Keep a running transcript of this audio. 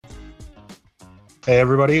Hey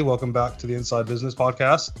everybody, welcome back to the Inside Business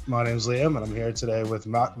Podcast. My name is Liam and I'm here today with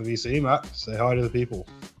Matt, the VC. Matt, say hi to the people.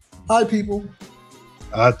 Hi people.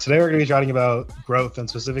 Today we're going to be chatting about growth and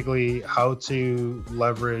specifically how to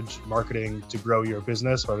leverage marketing to grow your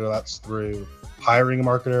business, whether that's through hiring a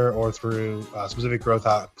marketer or through specific growth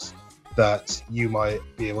hacks that you might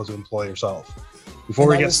be able to employ yourself. Before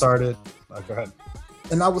we get started, go ahead.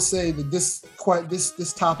 And I would say that this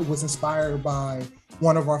topic was inspired by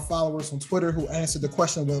one of our followers on Twitter who answered the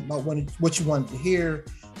question about what you wanted to hear,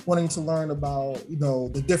 wanting to learn about,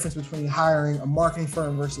 the difference between hiring a marketing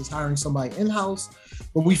firm versus hiring somebody in-house.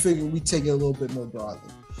 But we figured we'd take it a little bit more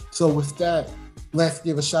broadly. So with that, let's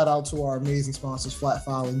give a shout out to our amazing sponsors,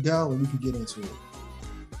 Flatfile and Dell, and we can get into it.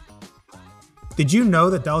 Did you know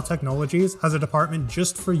that Dell Technologies has a department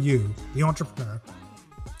just for you, the entrepreneur?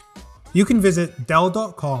 You can visit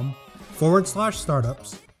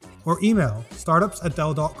dell.com/startups or email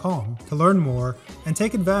startups@dell.com to learn more and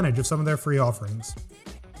take advantage of some of their free offerings.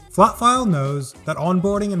 Flatfile knows that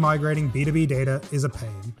onboarding and migrating B2B data is a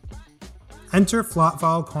pain. Enter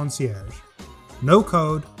Flatfile Concierge,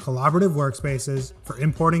 no-code, collaborative workspaces for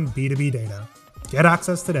importing B2B data. Get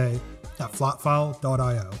access today at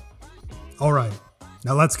flatfile.io. All right,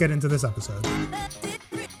 now let's get into this episode.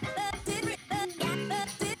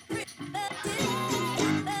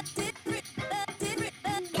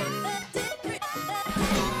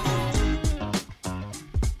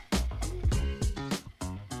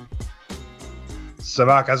 So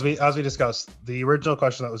Mac, as we discussed, the original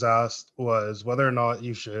question that was asked was whether or not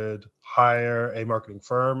you should hire a marketing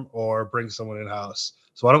firm or bring someone in-house.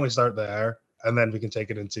 So why don't we start there, and then we can take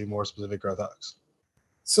it into more specific growth hacks.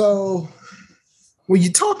 So when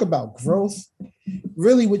you talk about growth,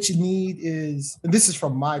 really what you need is, and this is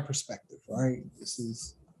from my perspective, right? This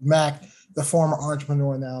is Mac, the former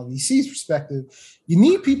entrepreneur, now VC's perspective. You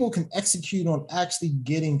need people who can execute on actually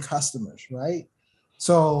getting customers, right?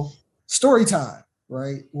 So story time.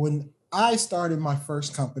 Right? When I started my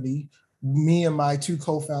first company, me and my two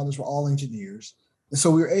co-founders were all engineers. And so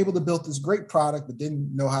we were able to build this great product, but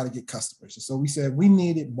didn't know how to get customers. And so we said we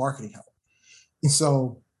needed marketing help. And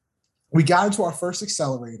so we got into our first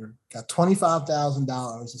accelerator, got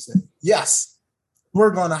 $25,000 and said, yes,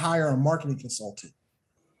 we're going to hire a marketing consultant.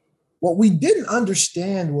 What we didn't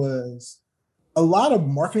understand was a lot of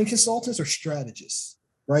marketing consultants are strategists,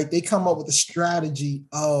 right? They come up with a strategy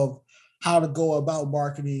of how to go about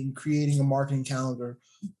marketing, creating a marketing calendar,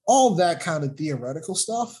 all that kind of theoretical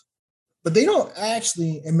stuff. But they don't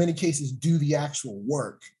actually, in many cases, do the actual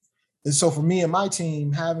work. And so for me and my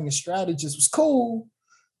team, having a strategist was cool.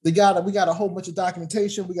 We got a whole bunch of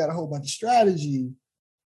documentation. We got a whole bunch of strategy.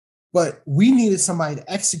 But we needed somebody to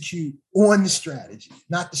execute on the strategy,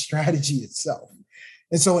 not the strategy itself.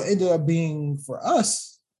 And so it ended up being, for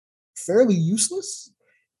us, fairly useless.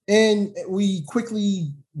 And we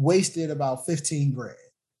quickly wasted about 15 grand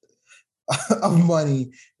of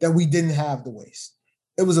money that we didn't have to waste.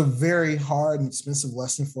 It was a very hard and expensive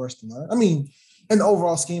lesson for us to learn. I mean, in the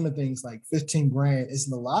overall scheme of things, like 15 grand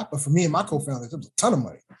isn't a lot, but for me and my co-founders, it was a ton of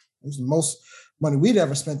money. It was the most money we'd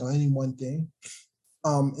ever spent on any one thing.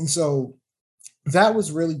 And so that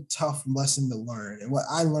was really tough lesson to learn. And what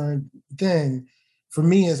I learned then, for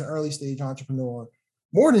me as an early stage entrepreneur,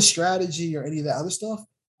 more than strategy or any of that other stuff,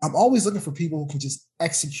 I'm always looking for people who can just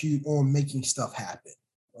execute on making stuff happen,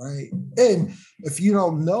 right? And if you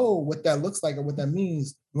don't know what that looks like or what that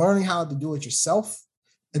means, learning how to do it yourself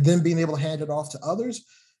and then being able to hand it off to others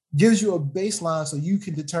gives you a baseline so you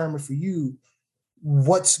can determine for you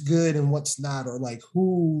what's good and what's not, or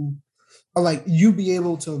you be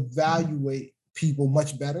able to evaluate people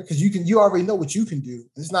much better because you already know what you can do.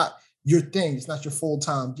 It's not your thing. It's not your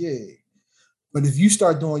full-time gig. But if you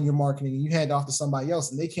start doing your marketing and you hand off to somebody else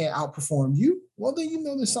and they can't outperform you, well, then you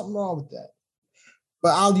know there's something wrong with that.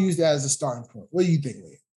 But I'll use that as a starting point. What do you think,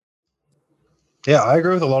 Lee? Yeah, I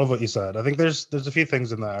agree with a lot of what you said. I think there's a few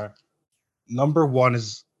things in there. Number one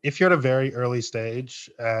is if you're at a very early stage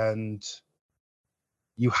and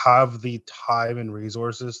you have the time and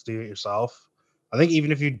resources to do it yourself, I think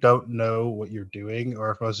even if you don't know what you're doing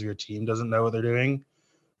or if most of your team doesn't know what they're doing,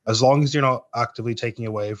 as long as you're not actively taking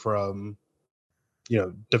away from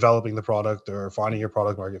developing the product or finding your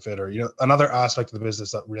product market fit or, another aspect of the business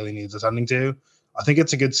that really needs attending to, I think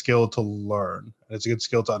it's a good skill to learn and it's a good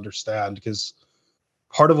skill to understand because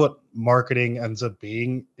part of what marketing ends up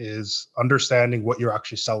being is understanding what you're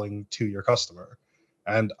actually selling to your customer.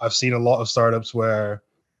 And I've seen a lot of startups where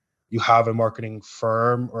you have a marketing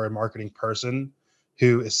firm or a marketing person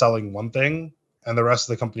who is selling one thing and the rest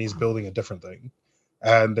of the company is building a different thing.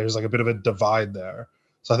 And there's like a bit of a divide there.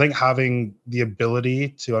 So I think having the ability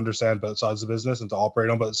to understand both sides of the business and to operate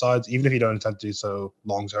on both sides, even if you don't intend to do so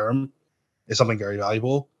long term, is something very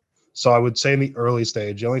valuable. So I would say in the early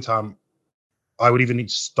stage, the only time I would even need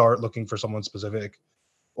to start looking for someone specific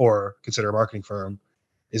or consider a marketing firm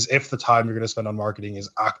is if the time you're going to spend on marketing is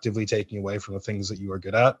actively taking away from the things that you are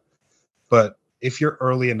good at. But if you're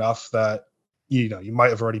early enough that you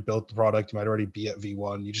might have already built the product, you might already be at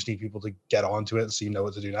V1, you just need people to get onto it so you know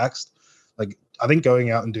what to do next. Like, I think going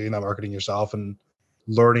out and doing that marketing yourself and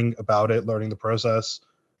learning about it, learning the process,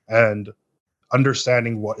 and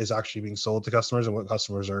understanding what is actually being sold to customers and what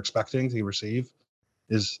customers are expecting to receive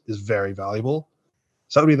is very valuable.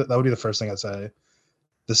 So that would be the first thing I'd say.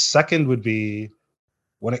 The second would be,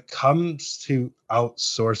 when it comes to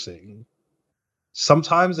outsourcing,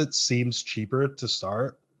 sometimes it seems cheaper to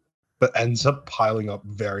start, but ends up piling up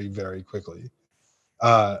very, very quickly.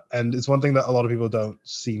 And it's one thing that a lot of people don't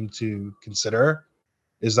seem to consider,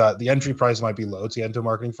 is that the entry price might be low to get into a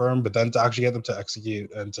marketing firm, but then to actually get them to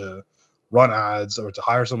execute and to run ads or to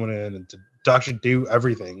hire someone in and to actually do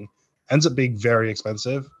everything ends up being very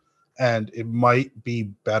expensive. And it might be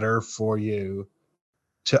better for you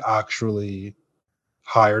to actually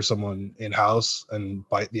hire someone in-house and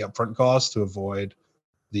bite the upfront cost to avoid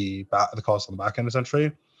the cost on the back end,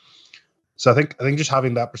 essentially. So I think just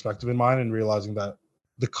having that perspective in mind and realizing that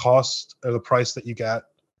the cost or the price that you get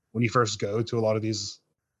when you first go to a lot of these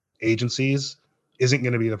agencies isn't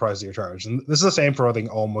going to be the price that you're charged. And this is the same for, I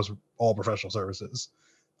think, almost all professional services.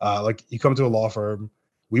 Like, you come to a law firm,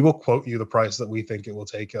 we will quote you the price that we think it will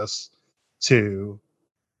take us to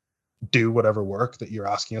do whatever work that you're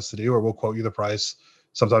asking us to do, or we'll quote you the price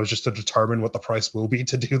sometimes just to determine what the price will be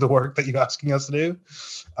to do the work that you're asking us to do.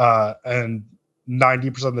 And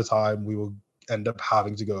 90% of the time, we will end up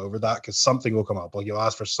having to go over that because something will come up. Like, you'll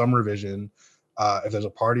ask for some revision. If there's a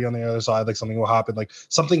party on the other side, like, something will happen. Like,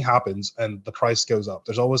 something happens and the price goes up.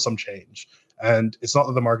 There's always some change. And it's not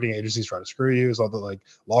that the marketing agencies try to screw you. It's not that, like,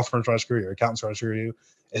 law firms try to screw you or accountants try to screw you.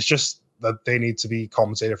 It's just that they need to be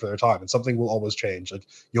compensated for their time, and something will always change. Like,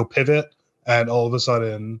 you'll pivot, and all of a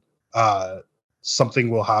sudden, something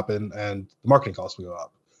will happen, and the marketing costs will go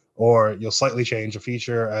up. Or you'll slightly change a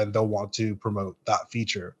feature, and they'll want to promote that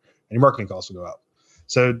feature, and your marketing costs will go up.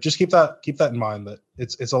 So just keep that in mind, that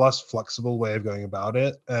it's a less flexible way of going about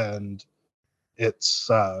it, and it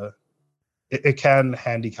can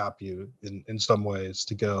handicap you in some ways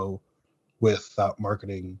to go with that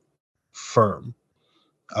marketing firm.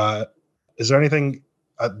 Is there anything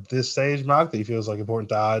at this stage, Mark, that you feel is like important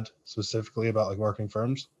to add specifically about like marketing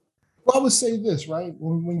firms? Well, I would say this, right?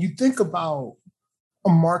 When you think about a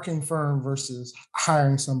marketing firm versus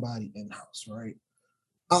hiring somebody in-house, right?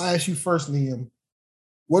 I'll ask you first, Liam,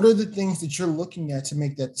 what are the things that you're looking at to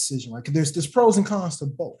make that decision, right? Because there's pros and cons to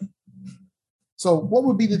both. So what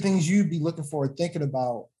would be the things you'd be looking for, thinking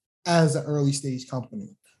about as an early stage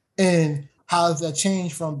company? And how does that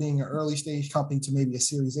change from being an early stage company to maybe a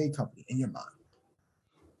Series A company in your mind?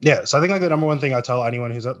 Yeah, so I think like the number one thing I tell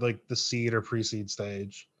anyone who's at like the seed or pre-seed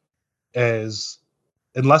stage is,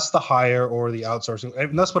 unless the hire or the outsourcing,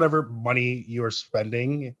 unless whatever money you're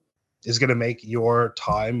spending is going to make your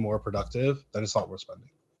time more productive, then it's not worth spending.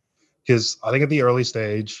 Because I think at the early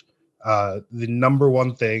stage, the number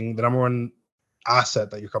one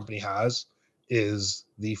asset that your company has is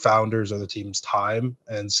the founders or the team's time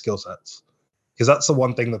and skill sets. Because that's the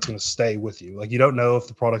one thing that's going to stay with you. Like, you don't know if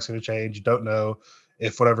the product's going to change. You don't know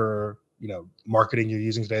if whatever marketing you're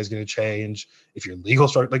using today is going to change. If your legal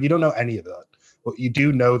structure, like, you don't know any of that. But you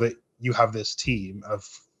do know that you have this team of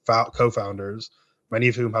co-founders, many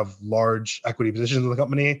of whom have large equity positions in the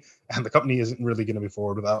company, and the company isn't really going to be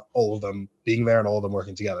forward without all of them being there and all of them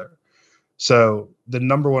working together. So the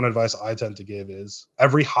number one advice I tend to give is,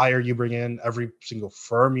 every hire you bring in, every single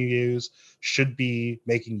firm you use should be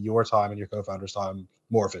making your time and your co-founder's time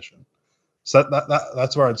more efficient. So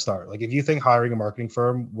that's where I'd start. Like, if you think hiring a marketing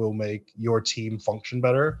firm will make your team function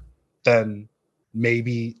better, then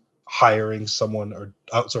maybe hiring someone or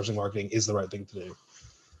outsourcing marketing is the right thing to do.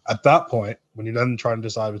 At that point, when you're then trying to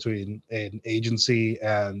decide between an agency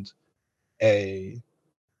and a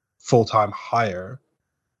full-time hire,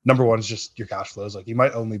 number one is just your cash flows. Like, you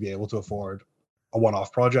might only be able to afford a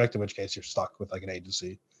one-off project, in which case you're stuck with like an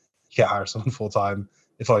agency. You can't hire someone full-time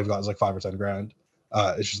if all you've got is like 5 or 10 grand.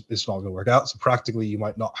 It's not going to work out. So practically, you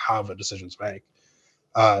might not have a decision to make.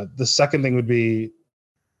 The second thing would be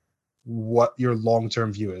what your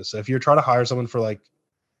long-term view is. So if you're trying to hire someone for like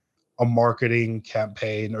a marketing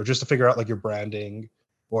campaign, or just to figure out like your branding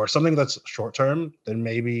or something that's short-term, then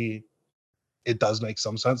maybe it does make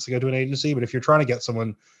some sense to go to an agency. But if you're trying to get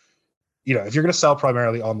someone if you're going to sell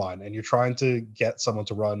primarily online and you're trying to get someone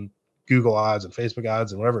to run Google ads and Facebook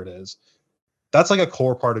ads and whatever it is, that's like a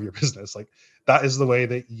core part of your business. Like that is the way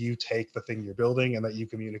that you take the thing you're building and that you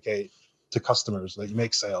communicate to customers, that you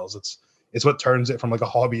make sales. It's what turns it from like a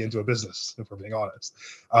hobby into a business, if we're being honest.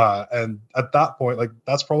 And at that point, like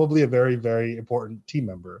that's probably a very, very important team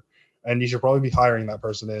member. And you should probably be hiring that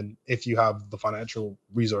person in if you have the financial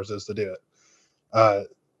resources to do it.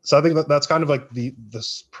 So I think that's kind of like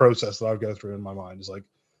this process that I would go through in my mind is like,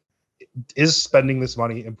 is spending this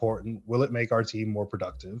money important? Will it make our team more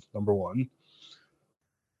productive? Number one.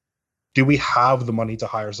 Do we have the money to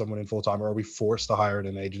hire someone in full time, or are we forced to hire in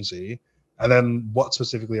an agency? And then what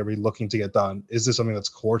specifically are we looking to get done? Is this something that's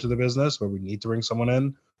core to the business where we need to bring someone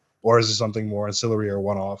in? Or is it something more ancillary or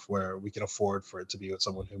one-off where we can afford for it to be with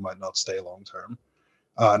someone who might not stay long-term?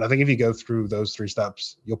 And I think if you go through those 3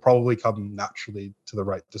 steps, you'll probably come naturally to the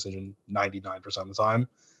right decision 99% of the time.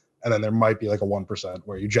 And then there might be like a 1%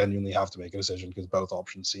 where you genuinely have to make a decision because both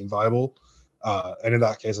options seem viable. And in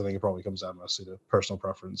that case, I think it probably comes down mostly to personal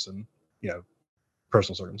preference and,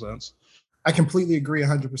 personal circumstance. I completely agree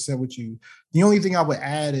 100% with you. The only thing I would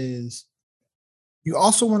add is you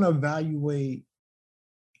also want to evaluate,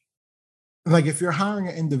 like if you're hiring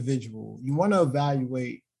an individual, you want to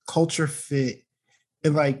evaluate culture fit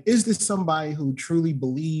and like, is this somebody who truly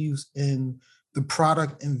believes in the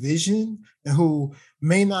product and vision and who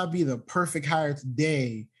may not be the perfect hire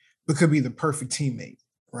today, but could be the perfect teammate,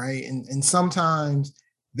 right? And sometimes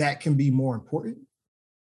that can be more important.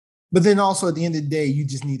 But then also at the end of the day, you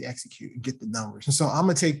just need to execute and get the numbers. And so I'm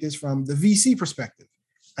going to take this from the VC perspective.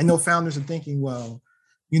 I know founders are thinking, well,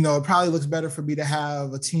 it probably looks better for me to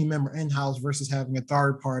have a team member in-house versus having a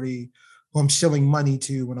third party who I'm shilling money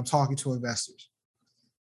to when I'm talking to investors.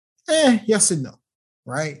 Yes and no,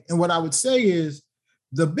 right? And what I would say is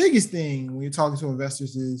the biggest thing when you're talking to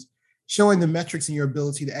investors is showing the metrics and your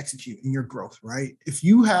ability to execute and your growth, right? If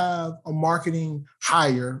you have a marketing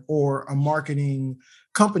hire or a marketing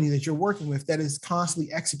company that you're working with that is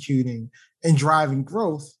constantly executing and driving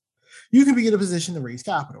growth, you can be in a position to raise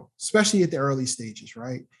capital, especially at the early stages,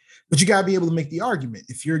 right? But you got to be able to make the argument.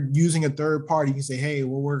 If you're using a third party, you can say, hey,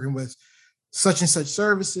 we're working with such and such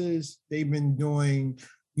services. They've been doing,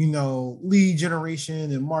 lead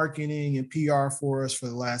generation and marketing and PR for us for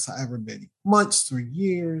the last however many months or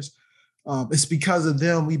years. It's because of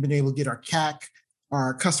them we've been able to get our CAC,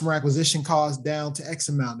 our customer acquisition costs down to X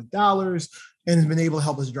amount of dollars, and has been able to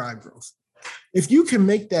help us drive growth. If you can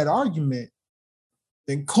make that argument,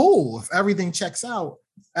 then cool. If everything checks out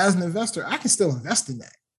as an investor, I can still invest in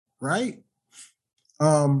that, right?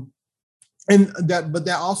 But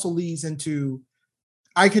that also leads into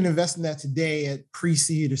I can invest in that today at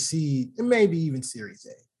pre-seed or seed, and maybe even Series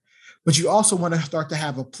A. But you also want to start to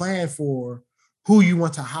have a plan for who you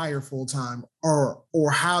want to hire full-time or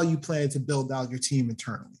how you plan to build out your team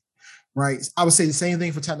internally, right? I would say the same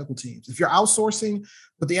thing for technical teams. If you're outsourcing,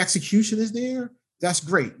 but the execution is there, that's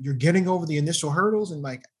great. You're getting over the initial hurdles, and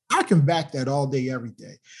like, I can back that all day, every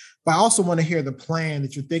day. But I also want to hear the plan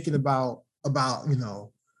that you're thinking about,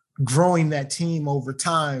 growing that team over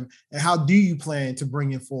time, and how do you plan to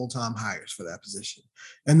bring in full-time hires for that position?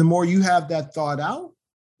 And the more you have that thought out,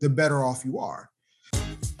 the better off you are.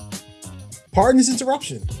 Pardon this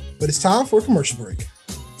interruption, but it's time for a commercial break.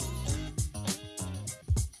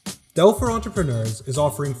 Dell for Entrepreneurs is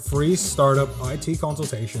offering free startup IT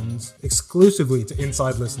consultations exclusively to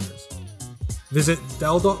Inside listeners. Visit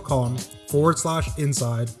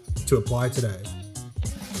dell.com/inside to apply today.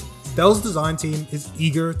 Dell's design team is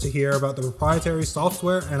eager to hear about the proprietary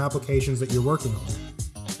software and applications that you're working on.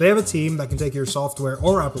 They have a team that can take your software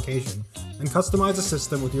or application and customize a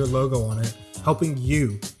system with your logo on it, helping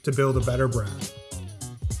you to build a better brand.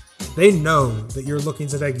 They know that you're looking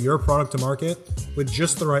to take your product to market with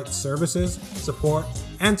just the right services, support,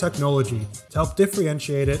 and technology to help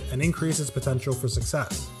differentiate it and increase its potential for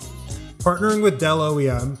success. Partnering with Dell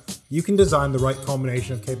OEM, you can design the right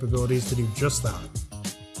combination of capabilities to do just that.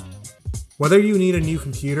 Whether you need a new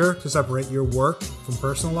computer to separate your work from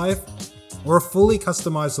personal life, or a fully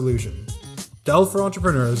customized solution, Dell for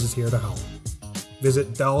Entrepreneurs is here to help.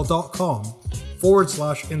 Visit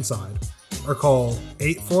dell.com/inside or call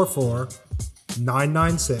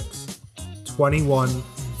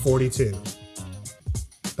 844-996-2142.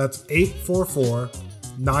 That's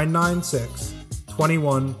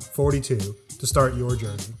 844-996-2142 to start your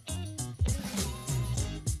journey.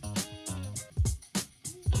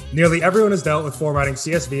 Nearly everyone has dealt with formatting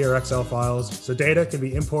CSV or Excel files so data can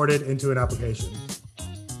be imported into an application.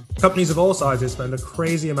 Companies of all sizes spend a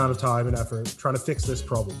crazy amount of time and effort trying to fix this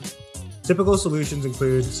problem. Typical solutions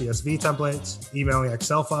include CSV templates, emailing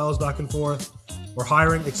Excel files back and forth, or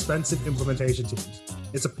hiring expensive implementation teams.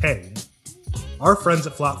 It's a pain. Our friends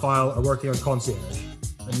at Flatfile are working on Concierge,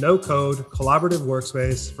 a no-code, collaborative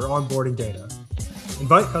workspace for onboarding data.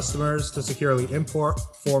 Invite customers to securely import,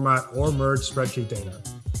 format, or merge spreadsheet data.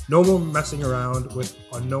 No more messing around with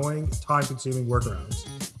annoying, time-consuming workarounds.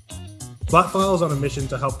 Flatfile is on a mission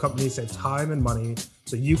to help companies save time and money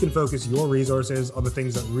so you can focus your resources on the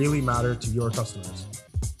things that really matter to your customers.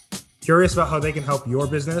 Curious about how they can help your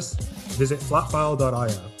business? Visit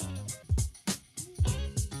flatfile.io.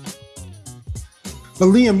 But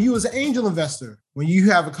Liam, you as an angel investor, when you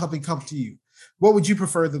have a company come to you, what would you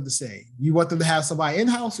prefer them to say? You want them to have somebody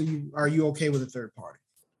in-house, or are you okay with a third party?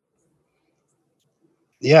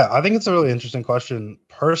 Yeah, I think it's a really interesting question.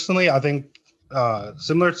 Personally, I think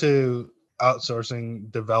similar to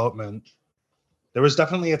outsourcing development, there was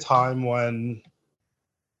definitely a time when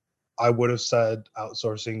I would have said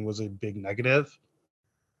outsourcing was a big negative.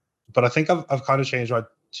 But I think I've kind of changed my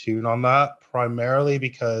tune on that, primarily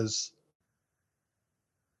because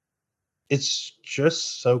it's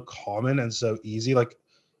just so common and so easy. Like,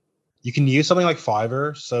 you can use something like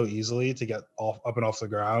Fiverr so easily to get up and off the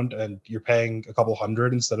ground, and you're paying a couple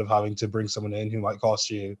hundred instead of having to bring someone in who might cost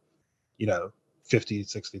you, 50,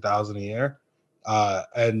 60,000 a year.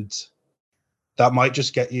 And that might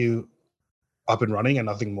just get you up and running and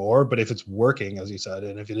nothing more. But if it's working, as you said,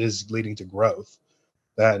 and if it is leading to growth,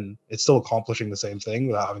 then it's still accomplishing the same thing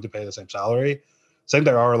without having to pay the same salary. I think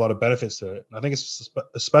there are a lot of benefits to it. And I think it's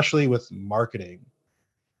especially with marketing,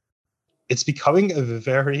 it's becoming a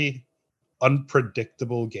very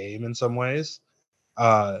unpredictable game in some ways.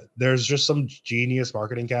 There's just some genius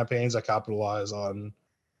marketing campaigns that capitalize on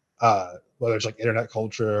whether it's like internet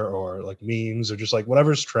culture or like memes or just like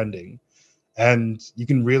whatever's trending. And you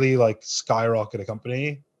can really like skyrocket a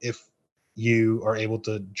company if you are able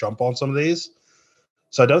to jump on some of these.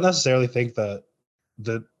 So I don't necessarily think that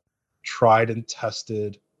the tried and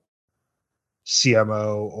tested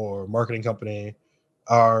CMO or marketing company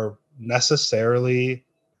are necessarily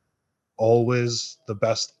always the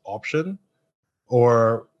best option,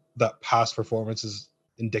 or that past performance is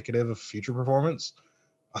indicative of future performance.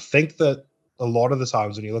 I think that a lot of the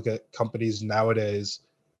times when you look at companies nowadays,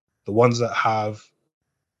 the ones that have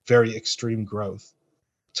very extreme growth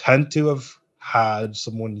tend to have had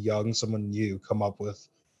someone young, someone new come up with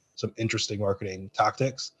some interesting marketing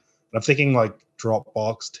tactics. And I'm thinking like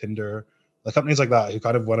Dropbox, Tinder, like companies like that who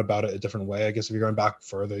kind of went about it a different way. I guess if you're going back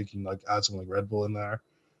further, you can like add something like Red Bull in there.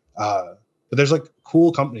 But there's like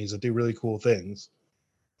cool companies that do really cool things.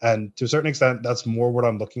 And to a certain extent, that's more what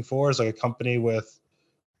I'm looking for, is like a company with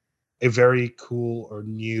a very cool or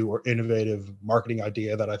new or innovative marketing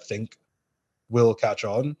idea that I think will catch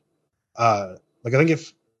on. Like I think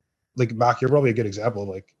if like Mac, you're probably a good example.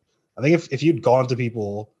 Like I think if you'd gone to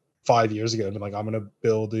people 5 years ago and been like, I'm gonna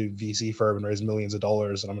build a VC firm and raise millions of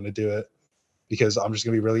dollars, and I'm gonna do it because I'm just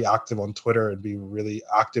gonna be really active on Twitter and be really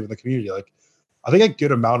active in the community. Like I think a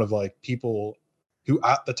good amount of like people who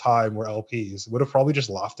at the time were LPs would have probably just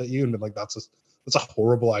laughed at you and been like, that's a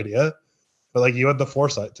horrible idea. But like you had the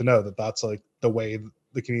foresight to know that that's like the way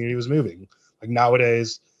the community was moving. Like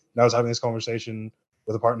nowadays, I was having this conversation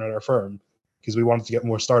with a partner at our firm because we wanted to get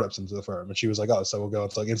more startups into the firm, and she was like, "Oh, so we'll go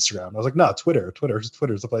into like Instagram." I was like, "No, Twitter's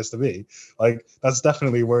the place to be. Like that's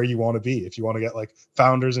definitely where you want to be if you want to get like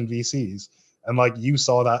founders and VCs." And like you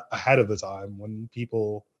saw that ahead of the time when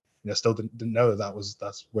people still didn't know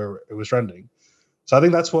that's where it was trending. So I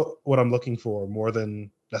think that's what I'm looking for more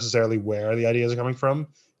than necessarily where the ideas are coming from.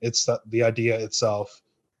 It's that the idea itself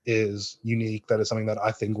is unique, that it's something that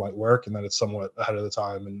I think might work, and that it's somewhat ahead of the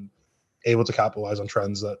time and able to capitalize on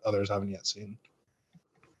trends that others haven't yet seen.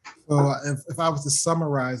 So if I was to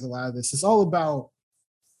summarize a lot of this, it's all about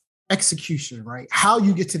execution, right? How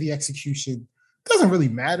you get to the execution doesn't really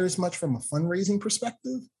matter as much from a fundraising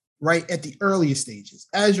perspective, right? At the earliest stages,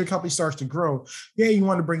 as your company starts to grow, yeah, you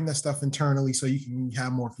want to bring that stuff internally so you can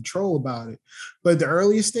have more control about it. But at the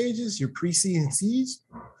earliest stages, your pre-seed and seeds,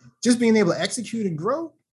 just being able to execute and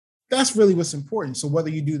grow, that's really what's important. So whether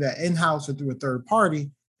you do that in-house or through a third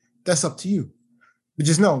party, that's up to you. But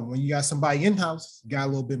just know when you got somebody in-house, you got a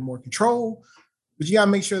little bit more control, but you got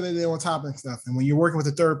to make sure that they're on top of stuff. And when you're working with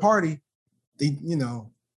a third party,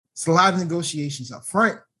 it's a lot of negotiations up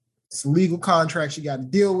front. It's legal contracts you got to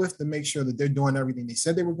deal with to make sure that they're doing everything they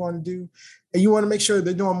said they were going to do. And you want to make sure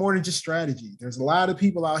they're doing more than just strategy. There's a lot of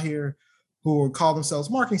people out here who call themselves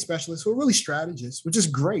marketing specialists who are really strategists, which is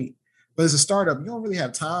great. But as a startup, you don't really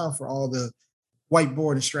have time for all the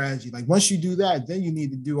whiteboard and strategy. Like once you do that, then you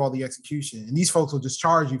need to do all the execution. And these folks will just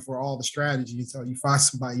charge you for all the strategy until you find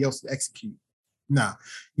somebody else to execute. Nah,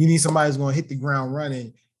 you need somebody who's going to hit the ground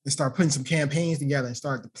running and start putting some campaigns together and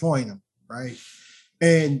start deploying them, right?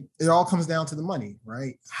 And it all comes down to the money,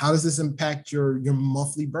 right? How does this impact your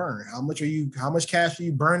monthly burn? How much cash are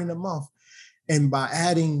you burning a month? And by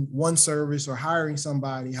adding one service or hiring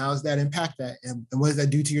somebody, how does that impact that? And what does that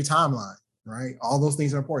do to your timeline, right? All those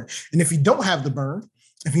things are important. And if you don't have the burn,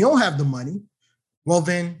 if you don't have the money, well,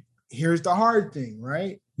 then here's the hard thing,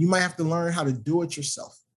 right? You might have to learn how to do it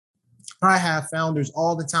yourself. I have founders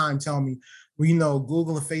all the time tell me, well,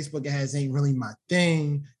 Google and Facebook ads ain't really my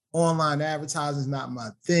thing. Online advertising is not my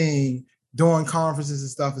thing. Doing conferences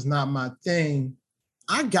and stuff is not my thing.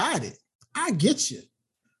 I got it. I get you.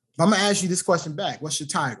 But I'm going to ask you this question back. What's your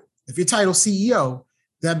title? If your title CEO,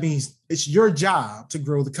 that means it's your job to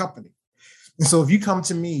grow the company. And so if you come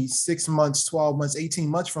to me 6 months, 12 months, 18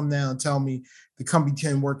 months from now and tell me the company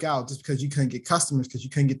can't work out just because you couldn't get customers, because you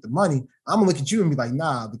couldn't get the money, I'm going to look at you and be like,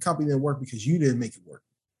 nah, the company didn't work because you didn't make it work,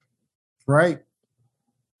 right?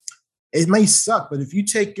 It may suck, but if you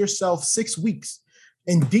take yourself 6 weeks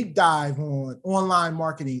and deep dive on online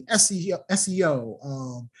marketing, SEO,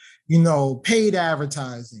 paid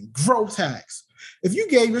advertising, growth hacks, if you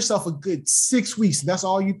gave yourself a good 6 weeks, and that's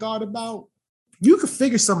all you thought about, you could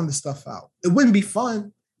figure some of this stuff out. It wouldn't be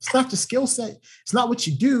fun. It's not the skill set. It's not what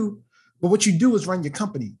you do, but what you do is run your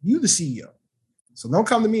company. You the CEO. So don't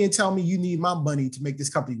come to me and tell me you need my money to make this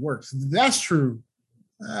company work. So if that's true,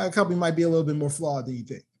 a company might be a little bit more flawed than you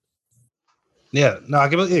think. Yeah, no, I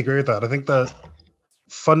completely agree with that. I think that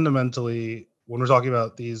fundamentally, when we're talking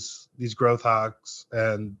about these growth hacks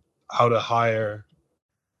and how to hire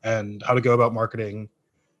and how to go about marketing,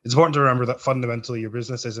 it's important to remember that fundamentally your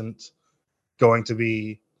business isn't going to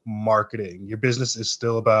be marketing. Your business is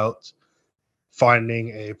still about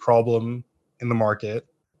finding a problem in the market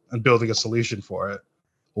and building a solution for it.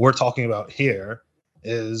 What we're talking about here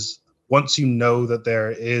is once you know that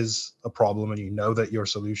there is a problem and you know that your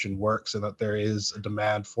solution works and that there is a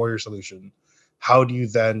demand for your solution, how do you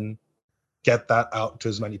then get that out to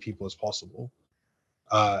as many people as possible?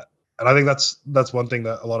 And I think that's one thing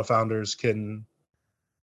that a lot of founders can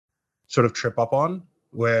sort of trip up on,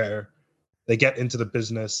 where they get into the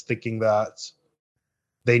business thinking that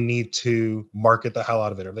they need to market the hell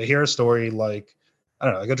out of it. Or they hear a story like, I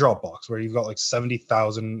don't know, like a Dropbox where you've got like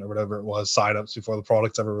 70,000 or whatever it was signups before the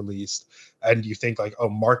product's ever released. And you think like, oh,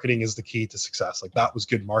 marketing is the key to success. Like that was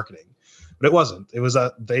good marketing. But it wasn't. It was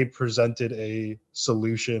that they presented a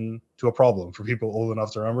solution to a problem. For people old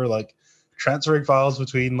enough to remember, like transferring files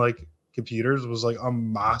between like computers was like a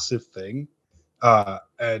massive thing.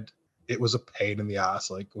 And it was a pain in the ass.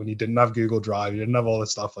 Like when you didn't have Google Drive, you didn't have all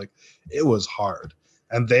this stuff, like it was hard.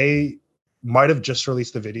 And they might have just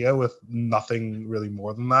released a video with nothing really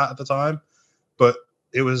more than that at the time, but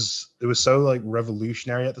it was so like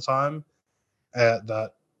revolutionary at the time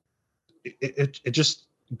that it just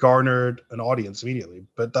garnered an audience immediately.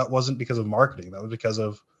 But that wasn't because of marketing. That was because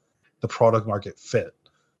of the product market fit.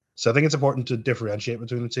 So I think it's important to differentiate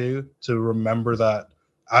between the two, to remember that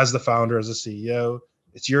as the founder, as a CEO,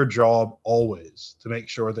 it's your job always to make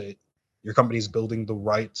sure that your company is building the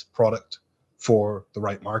right product for the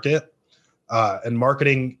right market. And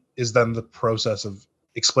marketing is then the process of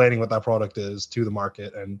explaining what that product is to the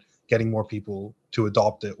market and getting more people to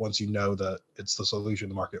adopt it once you know that it's the solution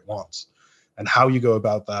the market wants. And how you go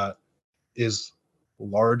about that is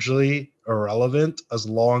largely irrelevant as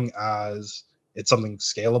long as it's something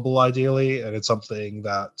scalable, ideally, and it's something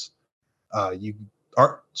that you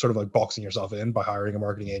aren't sort of like boxing yourself in by hiring a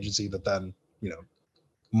marketing agency that then,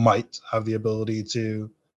 might have the ability to,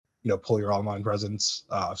 pull your online presence.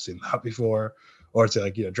 I've seen that before, or to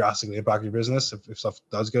like, drastically impact your business if stuff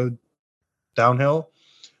does go downhill.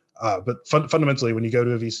 But fundamentally, when you go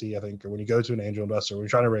to a VC, I think, or when you go to an angel investor, when you're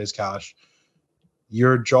trying to raise cash,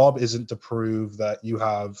 your job isn't to prove that you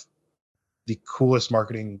have the coolest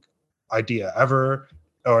marketing idea ever,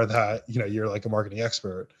 or that, you're like a marketing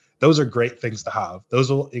expert. Those are great things to have.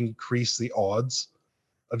 Those will increase the odds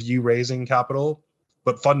of you raising capital.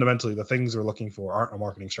 But fundamentally, the things we're looking for aren't a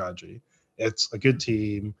marketing strategy. It's a good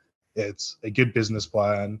team. It's a good business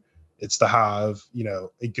plan. It's to have,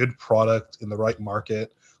 a good product in the right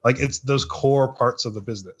market. Like it's those core parts of the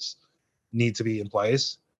business need to be in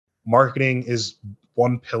place. Marketing is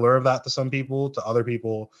one pillar of that to some people. To other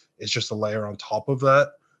people, it's just a layer on top of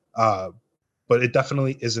that. But it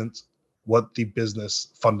definitely isn't what the business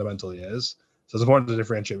fundamentally is. So it's important to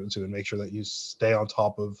differentiate the two and make sure that you stay on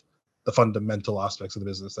top of the fundamental aspects of the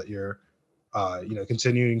business, that you're,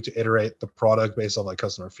 continuing to iterate the product based on like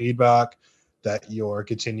customer feedback, that you're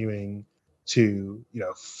continuing to,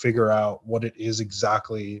 figure out what it is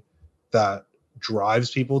exactly that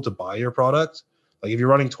drives people to buy your product. Like if you're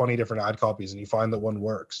running 20 different ad copies and you find that one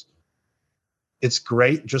works, it's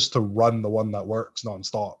great just to run the one that works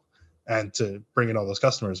nonstop and to bring in all those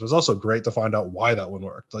customers. But it's also great to find out why that one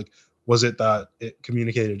worked. Like, was it that it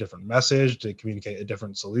communicated a different message? Did it communicate a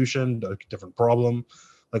different solution, a different problem?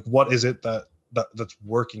 Like, what is it that's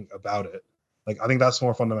working about it? Like, I think that's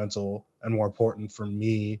more fundamental and more important for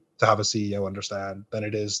me to have a CEO understand than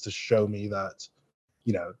it is to show me that,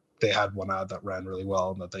 they had one ad that ran really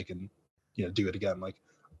well and that they can, do it again. Like,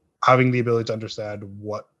 having the ability to understand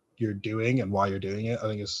what you're doing and why you're doing it, I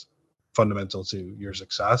think is fundamental to your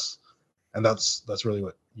success. And that's really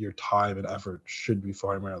what your time and effort should be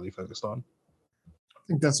primarily focused on. I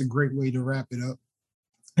think that's a great way to wrap it up.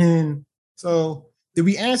 And so, did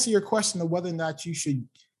we answer your question of whether or not you should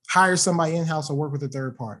hire somebody in-house or work with a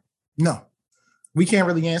third party? No, we can't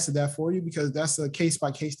really answer that for you because that's a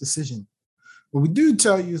case-by-case decision. What we do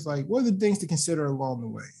tell you is like, what are the things to consider along the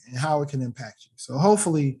way and how it can impact you? So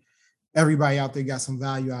hopefully everybody out there got some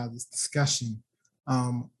value out of this discussion.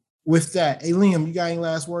 With that, hey, Liam, you got any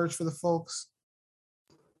last words for the folks?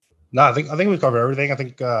 No, I think we've covered everything. I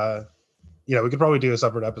think, we could probably do a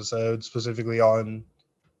separate episode specifically on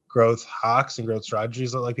growth hacks and growth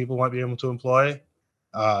strategies that like people might be able to employ.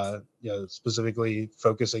 Specifically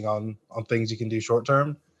focusing on things you can do short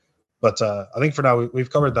term. But I think for now we've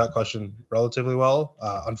covered that question relatively well.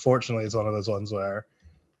 Unfortunately, it's one of those ones where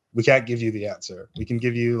we can't give you the answer. We can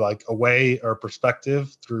give you like a way or a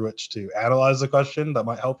perspective through which to analyze the question that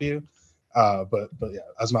might help you. But yeah,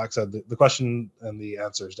 as Mac said, the question and the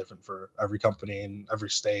answer is different for every company and every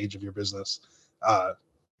stage of your business. And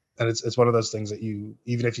it's one of those things that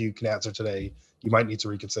even if you can answer today, you might need to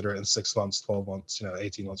reconsider it in 6 months, 12 months,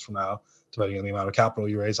 18 months from now, depending on the amount of capital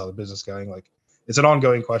you raise, how the business is going. Like, it's an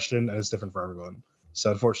ongoing question and it's different for everyone.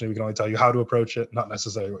 So unfortunately, we can only tell you how to approach it, not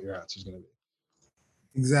necessarily what your answer is going to be.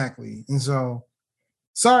 Exactly. And so,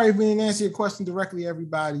 sorry if we didn't answer your question directly,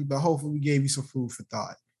 everybody, but hopefully we gave you some food for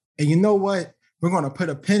thought. And you know what? We're going to put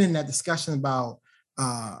a pin in that discussion about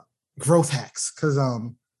growth hacks because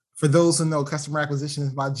for those who know, customer acquisition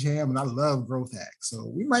is my jam and I love growth hacks. So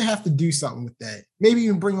we might have to do something with that. Maybe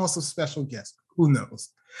even bring on some special guests. Who knows?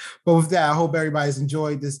 But with that, I hope everybody's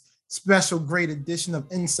enjoyed this special great edition of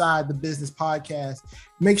Inside the Business Podcast.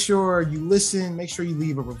 Make sure you listen, make sure you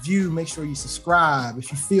leave a review, make sure you subscribe. If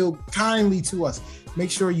you feel kindly to us, make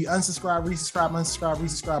sure you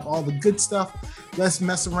resubscribe, all the good stuff. Let's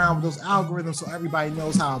mess around with those algorithms so everybody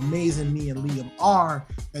knows how amazing me and Liam are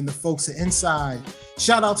and the folks at Inside.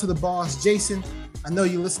 Shout out to the boss, Jason. I know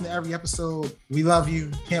you listen to every episode. We love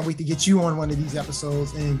you. Can't wait to get you on one of these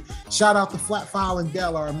episodes. And shout out to Flatfile and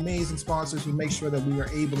Dell, our amazing sponsors who make sure that we are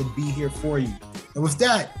able to be here for you. And with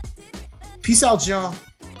that, peace out, y'all.